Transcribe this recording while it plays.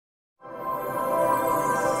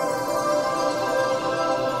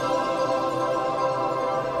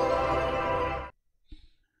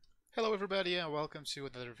everybody, and welcome to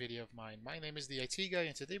another video of mine. My name is the IT Guy,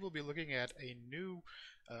 and today we'll be looking at a new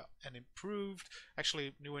and improved,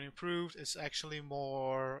 actually new and improved. It's actually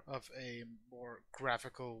more of a more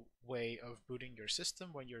graphical way of booting your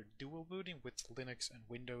system when you're dual booting with Linux and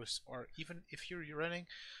Windows, or even if you're running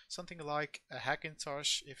something like a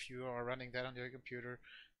Hackintosh, if you are running that on your computer.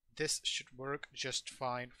 This should work just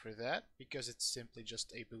fine for that because it's simply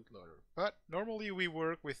just a bootloader. But normally we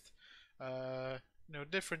work with uh,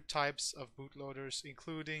 different types of bootloaders,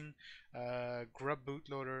 including grub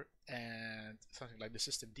bootloader and something like the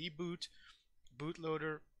systemd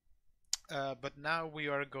bootloader. But now we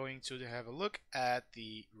are going to have a look at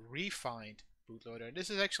the rEFInd bootloader. And this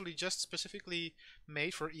is actually just specifically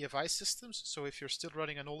made for EFI systems. So if you're still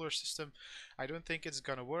running an older system, I don't think it's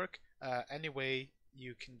gonna work. Anyway,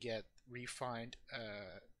 you can get rEFInd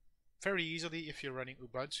very easily if you're running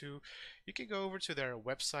Ubuntu. You can go over to their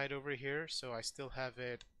website over here. So I still have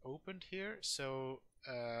it opened here. So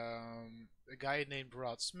a guy named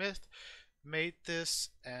Rod Smith made this,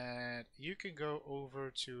 and you can go over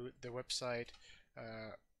to the website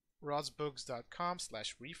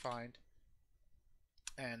rodsbooks.com/rEFInd,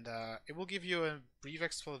 and it will give you a brief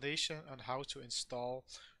explanation on how to install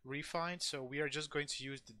rEFInd. So we are just going to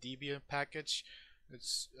use the Debian package.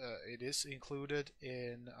 It is included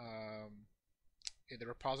in the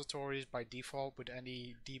repositories by default with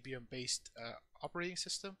any Debian-based operating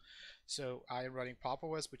system. So I am running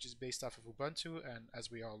PopOS, which is based off of Ubuntu, and as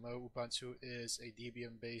we all know, Ubuntu is a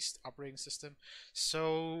Debian-based operating system.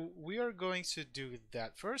 So we are going to do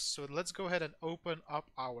that first. So let's go ahead and open up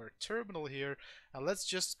our terminal here, and let's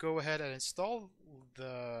just go ahead and install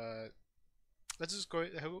the. Let's just go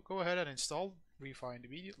ahead and install rEFInd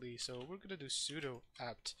immediately. So we're going to do sudo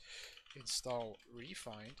apt install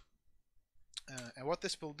rEFInd. And what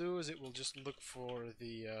this will do is it will just look for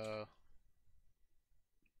the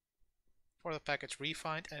package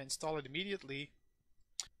rEFInd and install it immediately.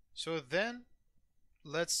 So then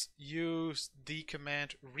let's use the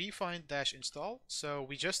command rEFInd-install. So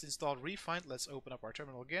we just installed rEFInd. Let's open up our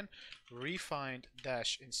terminal again.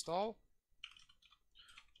 rEFInd-install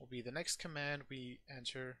will be the next command we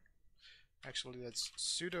enter. Actually, let's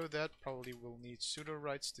sudo that. Probably will need sudo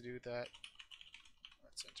rights to do that.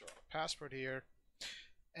 Let's enter our password here.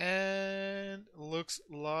 And looks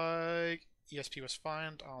like ESP was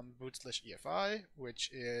found on boot/EFI, which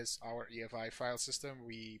is our EFI file system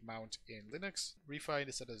we mount in Linux. rEFInd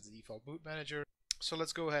is set as the default boot manager. So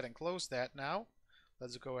let's go ahead and close that now.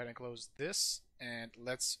 Let's go ahead and close this, and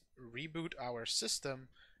let's reboot our system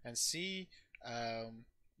and see.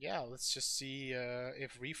 Yeah, let's just see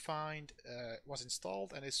if rEFInd was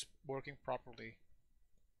installed and is working properly.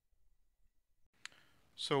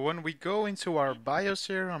 So when we go into our BIOS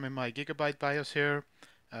here, I'm in my Gigabyte BIOS here,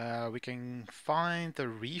 we can find the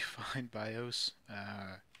rEFInd BIOS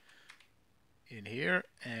in here,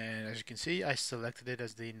 and as you can see, I selected it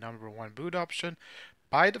as the #1 boot option.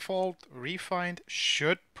 By default, rEFInd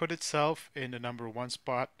should put itself in the #1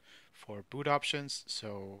 spot for boot options,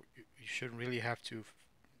 so you shouldn't really have to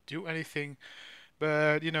do anything.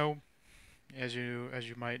 But you know, as you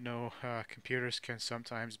might know, computers can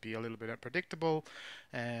sometimes be a little bit unpredictable,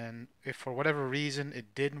 and if for whatever reason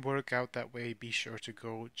it didn't work out that way, be sure to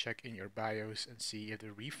go check in your BIOS and see if the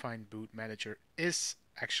rEFInd boot manager is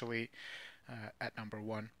actually at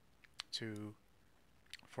 #1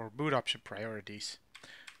 for boot option priorities.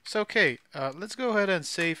 So okay, let's go ahead and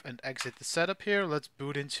save and exit the setup here. Let's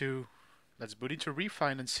boot into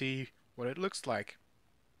rEFInd and see what it looks like.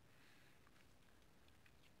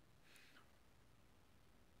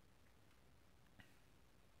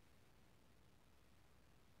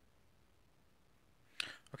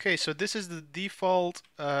 Okay, so this is the default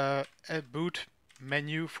boot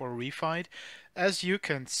menu for rEFInd. As you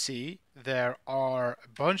can see, there are a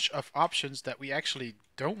bunch of options that we actually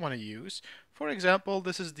don't want to use. For example,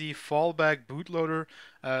 this is the fallback bootloader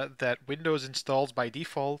that Windows installs by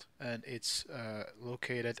default, and it's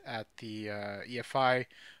located at the EFI,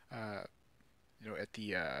 at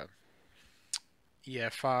the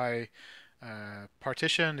EFI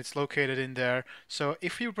partition. It's located in there. So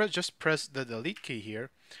if you just press the delete key here,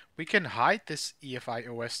 we can hide this EFI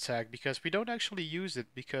OS tag because we don't actually use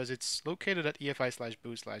it because it's located at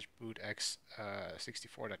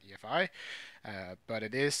EFI/boot/bootx64.efi. But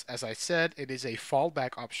it is, as I said, it is a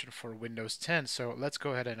fallback option for Windows 10. So let's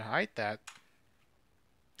go ahead and hide that.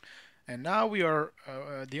 And now we are,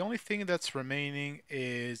 the only thing that's remaining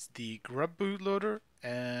is the grub bootloader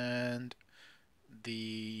and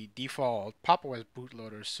the default PopOS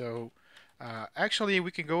bootloader. So actually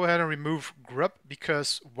we can go ahead and remove grub,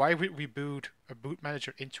 because why would we boot a boot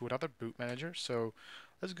manager into another boot manager? So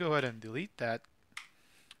Let's go ahead and delete that,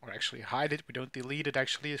 or actually hide it. We don't delete it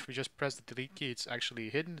actually. If we just press the delete key, it's actually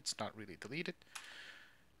hidden. It's not really deleted.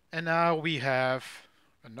 And now we have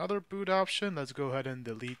another boot option. Let's go ahead and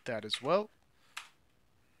delete that as well.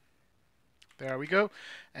 There we go.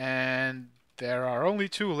 And there are only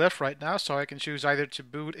two left right now, so I can choose either to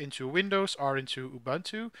boot into Windows or into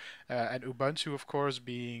Ubuntu. And Ubuntu, of course,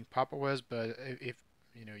 being Pop! OS, but if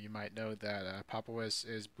you know, you might know that Pop! OS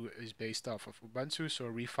is based off of Ubuntu, so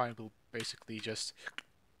rEFInd will basically just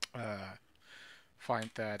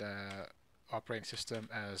find that operating system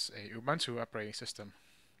as a Ubuntu operating system.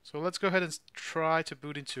 So let's go ahead and try to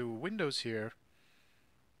boot into Windows here.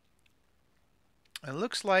 It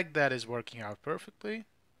looks like that is working out perfectly.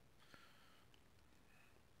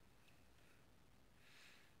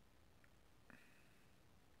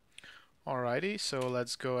 Alrighty, so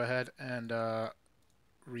let's go ahead and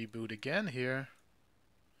reboot again here.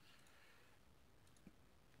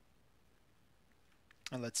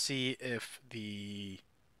 And let's see if the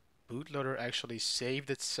bootloader actually saved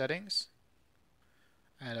its settings.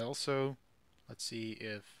 And also, let's see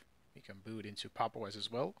if we can boot into Pop! OS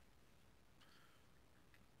as well.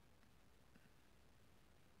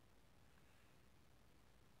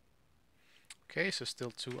 Okay, so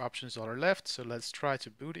still two options are left. So let's try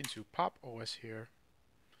to boot into Pop! OS here.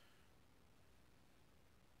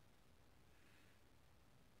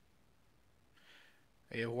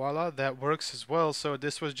 And voila, that works as well. So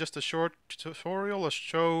this was just a short tutorial, a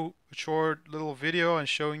short little video and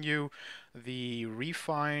showing you the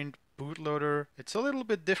rEFInd bootloader. It's a little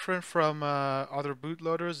bit different from other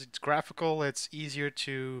bootloaders. It's graphical. It's easier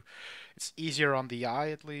on the eye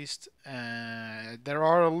at least. There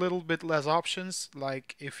are a little bit less options.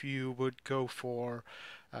 Like if you would go for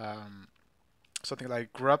something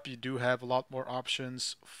like grub, you do have a lot more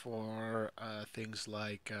options for things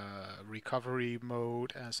like recovery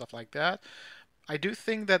mode and stuff like that. I do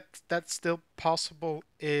think that that's still possible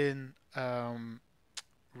in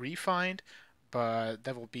rEFInd, but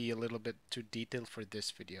that will be a little bit too detailed for this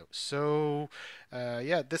video. So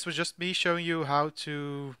yeah, this was just me showing you how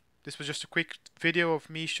to. This was just a quick video of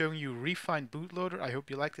me showing you rEFInd bootloader. I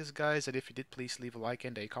hope you like this, guys, and if you did, please leave a like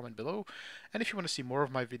and a comment below. And if you want to see more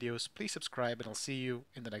of my videos, please subscribe, and I'll see you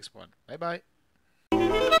in the next one. Bye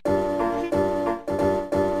bye.